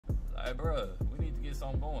Hey, bruh, we need to get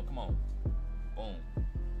something going. Come on. Boom.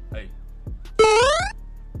 Hey. Give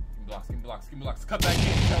me blocks. Cut back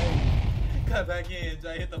in, Jay. Cut back in,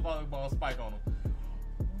 Jay. Hit the volleyball spike on him.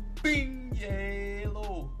 Bing,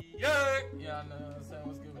 yellow. Yeah, I know what I'm saying.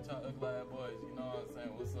 What's good with y'all ugly ass boys? You know what I'm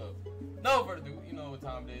saying? What's up? No further ado, you know what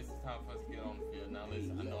time it is. It's time for us to get on the field. Now,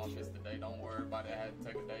 listen, I know I missed the day. Don't worry about it. I had to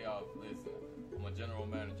take a day off. Listen, I'm a general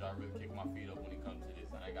manager. I really kick my feet up when it comes to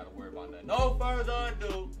this. I ain't got to worry about that. No further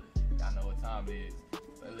ado. Y'all know what time it is.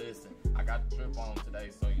 So, listen, I got the trip on today,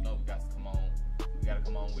 so you know we got to come on. We got to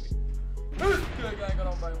come on with it. Good gang, good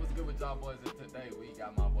on, buddy. What's good with y'all boys? And today we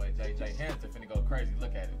got my boy JJ Hampton finna go crazy.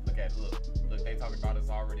 Look at it. Look, they talking about us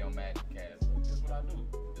already on Madden Cast. This is what I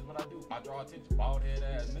do. I draw attention. Bald head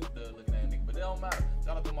ass nigga looking at a nigga. But it don't matter.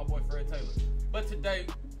 Shout out to my boy Fred Taylor. But today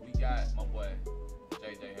we got my boy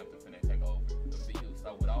JJ Hampton finna take over the field.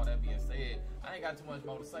 So with all that being said, I ain't got too much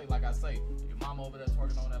more to say. Like I say, your mama over there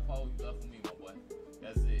twerking on that pole, you left with me, my boy.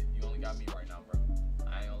 That's it. You only got me right now, bro.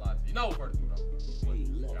 I ain't gonna lie to you. You know what to do though. But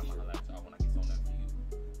I'm gonna let y'all when I get on that field.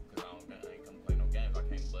 Cause I ain't gonna play no games. I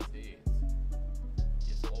can't bust the heads.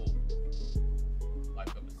 It's old. Like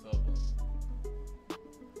up the sub.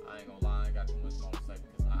 I ain't gonna lie, I ain't got too much more to say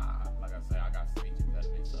because like I say, I got speech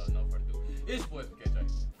impediment, so no further ado. It's boys for KJ.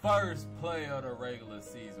 First play of the regular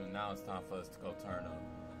season. Now it's time for us to go turn up.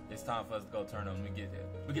 It's time for us to go turn up. Let me get that.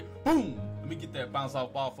 Boom! Let me get that bounce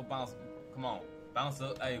off ball for bounce. Come on. Bounce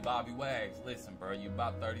up. Hey, Bobby Wags. Listen, bro. You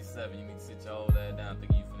about 37. You need to sit your old ass down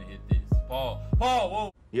thinking you finna hit this. Paul,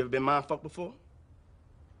 whoa. You ever been mind fucked before?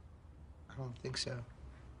 I don't think so.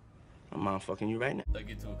 I'm mind fucking you right now. Let's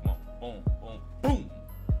get to it. Come on. Boom.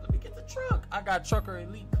 Let me get the truck. I got Trucker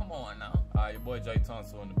Elite. Come on now. All right, your boy Jay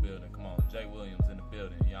Tunsil in the building. Come on. Jay Williams in the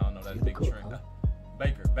building. Y'all know that big trend. Huh?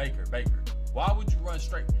 Baker. Why would you run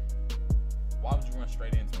straight into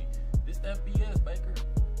me? This that BS, Baker.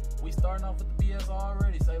 We starting off with the BS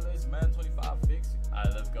already. Say, listen, man, 25, fix it. All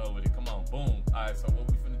right, let's go with it. Come on, boom. All right, so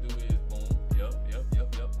what we finna do is, boom. Yep.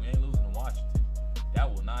 We ain't losing to Washington.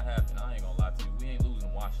 That will not happen. I ain't gonna lie to you. We ain't losing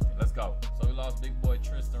to Washington. Let's go. So we lost big boy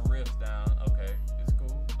Tristan Riffs down. Okay, it's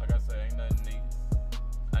cool. Like I said, ain't nothing neat.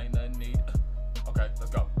 Okay,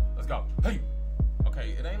 let's go. Hey.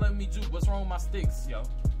 Okay, it ain't letting me juke. What's wrong with my sticks, yo?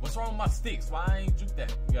 What's wrong with my sticks? Why I ain't juke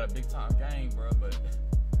that? We got a big time game, bro, but you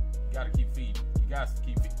gotta keep feeding. You guys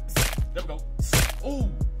keep feeding. There we go. Ooh,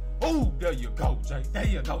 there you go, Jay.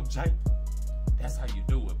 That's how you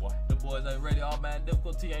do it, boy. The boys ain't ready. All man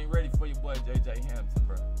difficulty ain't ready for your boy JJ Hampton,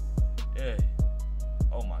 bro. Yeah.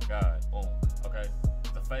 Oh my God. Boom. Okay.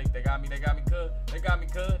 It's a fake. They got me, cuz.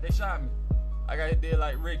 They shot me. I got it there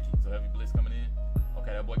like Ricky. So heavy blitz coming in.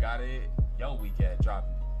 Okay, that boy got it. Yo, weak ass dropping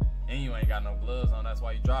it. And you ain't got no gloves on. That's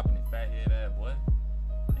why you dropping it. Fat head ass boy.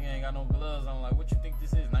 You ain't got no gloves on. Like, what you think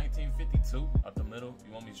this is? 1952? Up the middle?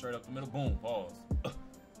 You want me straight up the middle? Boom. Pause.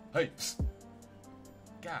 Hey.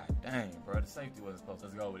 God dang, bro. The safety wasn't supposed to.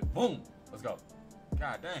 Let's go with it. Boom. Let's go.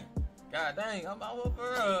 God dang. I'm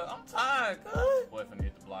tired, cuz. Your boy finna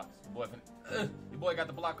hit the blocks. Your boy got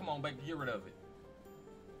the block. Come on, baby. Get rid of it.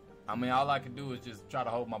 I mean, all I can do is just try to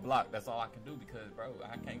hold my block. That's all I can do because, bro,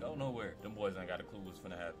 I can't go nowhere. Them boys ain't got a clue what's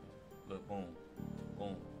finna happen. Look, boom.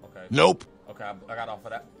 Okay. Nope. Okay, I got off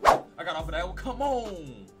of that. Well, come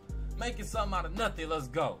on. Making something out of nothing. Let's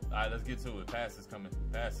go. All right, let's get to it. Pass is coming.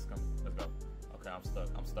 Let's go. Okay, I'm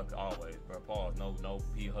stuck always, bro. Pause. No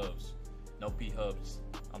P-hubs.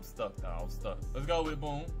 I'm stuck, dog. Let's go with it.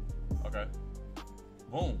 Boom. Okay.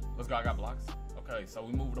 Boom. Let's go. I got blocks. Okay, so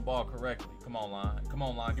we moving the ball correctly. Come on, line.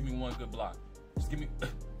 Give me one good block. Just give me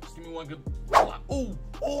one good block. Ooh.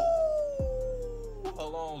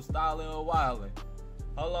 Hold on, styling and wilding.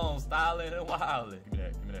 Give me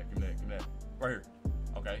that. Right here.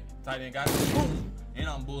 Okay, tight end got it. Boom. And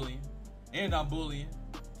I'm bullying. Yeah, I'm bullying.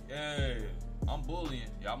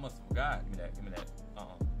 Yeah, I must have forgot. Give me that.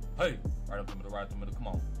 Hey, right up the middle. Come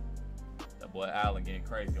on. That boy Allen getting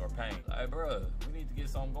crazy or pain. Hey, bro, we need to get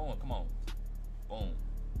something going. Come on. Boom.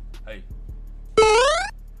 Hey.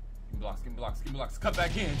 Give me blocks. Cut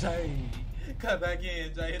back in, Jay. Hit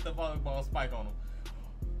the volleyball spike on him.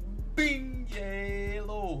 Bing,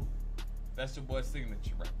 yellow. That's your boy's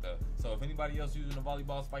signature right there. So if anybody else using the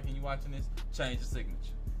volleyball spike and you watching this, change the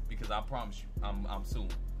signature. Because I promise you, I'm suing.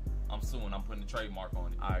 I'm putting a trademark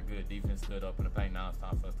on it. All right, good. Defense stood up in the paint. Now it's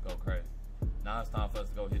time for us to go crazy. Now it's time for us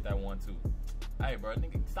to go hit that 1-2. Hey, bro,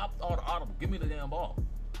 nigga, stop all the audible. Give me the damn ball.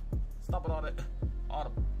 Stop with all that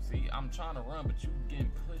audible. See, I'm trying to run, but you getting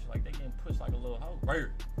pushed like they getting pushed like a little hoe. Right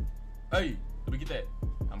here. Hey, let me get that.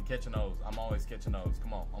 I'm catching those. I'm always catching those.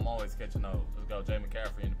 Come on. I'm always catching those. Let's go. Jay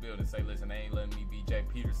McCaffrey in the building. Say, listen, they ain't letting me be Jay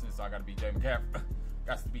Peterson, so I got to be Jay McCaffrey.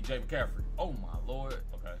 Got to be Jay McCaffrey. Oh, my Lord.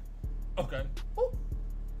 Okay. Okay. Woo.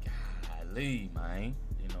 Golly, man.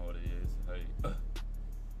 You know what it is. Hey.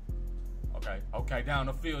 Okay, down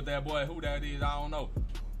the field, that boy. Who that is, I don't know.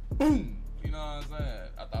 Boom. You know what I'm saying?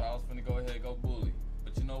 I thought I was finna go ahead and go bully.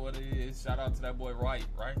 But you know what it is? Shout out to that boy Wright,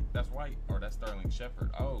 right? That's Wright. Or that's Sterling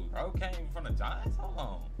Shepard. Oh, bro came from the Giants? Hold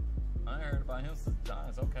on. I ain't heard about him since the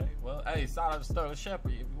Giants. Okay. Well, hey, shout out to Sterling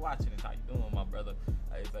Shepard. If you watching this, how you doing, my brother?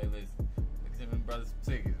 Hey, say, listen. Send them brothers some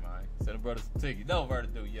tickets, man. Send them brothers some tickets. No further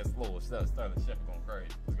ado. Yes, Lord. Sterling Shepard going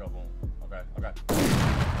crazy. Let's go, boom. Okay.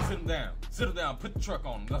 Sit him down. Sit him down. Put the truck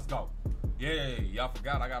on him. Let's go. Yeah, y'all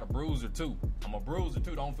forgot I got a bruiser too. I'm a bruiser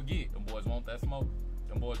too, don't forget. Them boys want that smoke.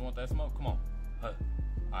 Them boys want that smoke. Come on.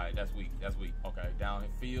 Alright, that's weak. That's weak. Okay,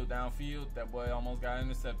 downfield. That boy almost got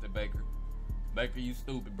intercepted, Baker. Baker, you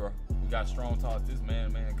stupid, bro. We got strong toss. This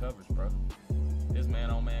man coverage, bro. This man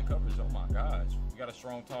on man coverage. Oh my gosh. We got a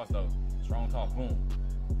strong toss though. Strong toss, boom.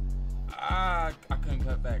 I couldn't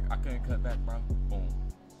cut back. Bro. Boom.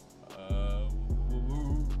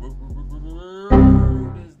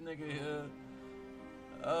 This nigga here.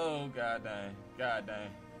 Oh, god dang.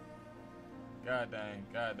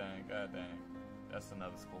 That's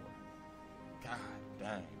another score. God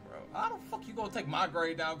dang, bro. How the fuck you gonna take my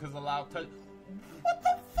grade down because of loud touch? What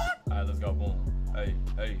the fuck? Alright, let's go. Boom. Hey.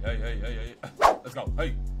 Let's go.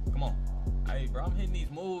 Hey, come on. Hey, bro, I'm hitting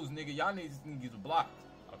these moves, nigga. Y'all need to block.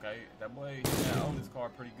 Okay, that boy hitting that Otis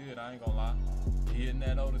card pretty good. I ain't gonna lie. He hitting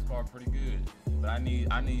that Otis card pretty good. But I need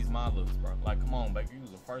my looks, bro. Like, come on, Baker. You was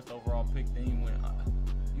the first overall pick. Then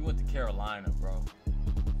you went to Carolina, bro.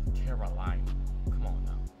 Carolina. Come on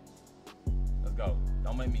now. Let's go.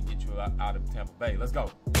 Don't make me get you out of Tampa Bay. Let's go.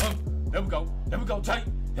 There we go, Jay.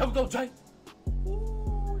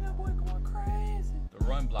 Ooh, that boy going crazy. The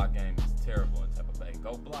run block game is terrible in Tampa Bay.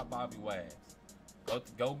 Go block Bobby Wags.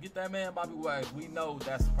 Go get that man Bobby Wags. We know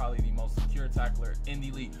that's probably the most secure tackler in the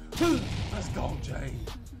league. Let's go, Jay.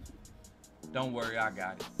 Don't worry, I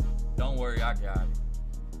got it.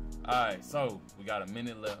 Alright, so we got a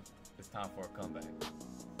minute left. It's time for a comeback.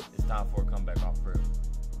 It's time for a comeback off field.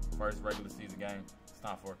 First regular season game. It's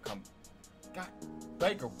time for a comeback. God,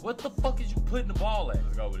 Baker, what the fuck is you putting the ball at?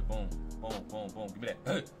 Let's go with it. Boom. Give me that.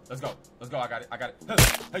 Hey, let's go. I got it.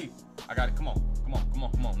 Hey, I got it. Come on.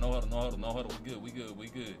 No huddle. We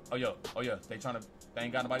good. Oh yeah. They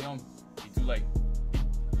ain't got nobody on. He too late.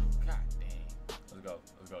 God dang.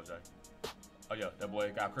 Let's go, Jay. Oh yeah, that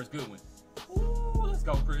boy got Chris Goodwin. Ooh, let's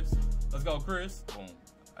go, Chris. Boom.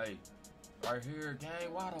 Hey, right here,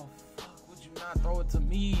 gang. Why the fuck would you not throw it to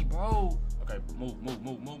me, bro? Okay, move.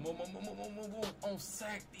 On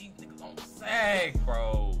sack, these niggas on sack,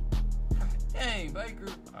 bro. God dang, Baker.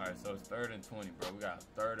 All right, so it's 3rd and 20, bro. We got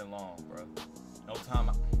 3rd and long, bro. No time.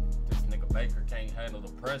 This nigga Baker can't handle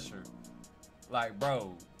the pressure. Like,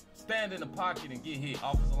 bro, stand in the pocket and get hit.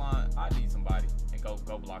 Offensive line, I need somebody. And go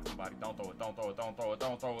block somebody. Don't throw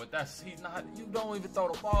it. He's not. You don't even throw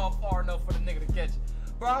the ball far enough for the nigga to catch it.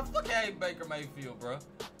 Bro, I fucking hate Baker Mayfield, bro.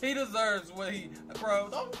 He deserves what bro,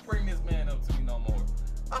 don't bring this man up to me no more.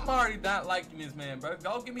 I'm already not liking this man, bro.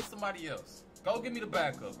 Go give me somebody else. Go give me the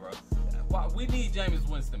backup, bro. We need Jameis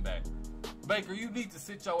Winston back. Baker, you need to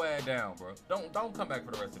sit your ass down, bro. Don't come back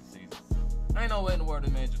for the rest of the season. Ain't no way in the world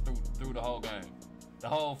this man just threw the whole game. The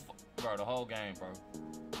whole game, bro.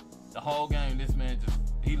 The whole game, this man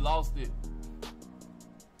he lost it.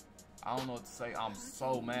 I don't know what to say. I'm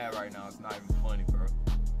so mad right now. It's not even funny, bro.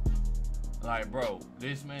 Like, bro,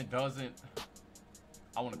 this man doesn't.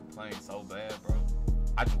 I want to complain so bad, bro.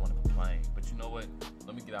 I just want to complain. But you know what?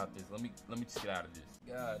 Let me get out of this. Let me just get out of this.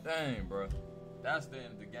 God dang, bro. That's the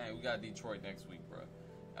end of the game. We got Detroit next week, bro.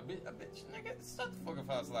 I bet you, nigga, shut the fuck up if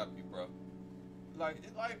I slap you, bro. Like,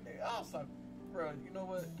 I'll slap, bro. You know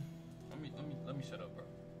what? Let me shut up, bro.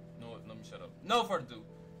 You know what? Let me shut up. No further ado.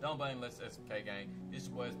 Don't blame Let's SPK gang. It's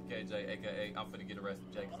your boy SPKJ, aka I'm finna get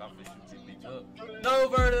arrested, Jay, because I'm finna shoot these bitches up. No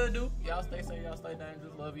further ado. Y'all stay safe, y'all stay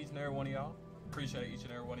dangerous. Love each and every one of y'all. Appreciate each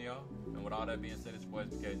and every one of y'all. And with all that being said, it's your boy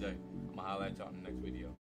SPKJ. I'm gonna holla at y'all in the next video.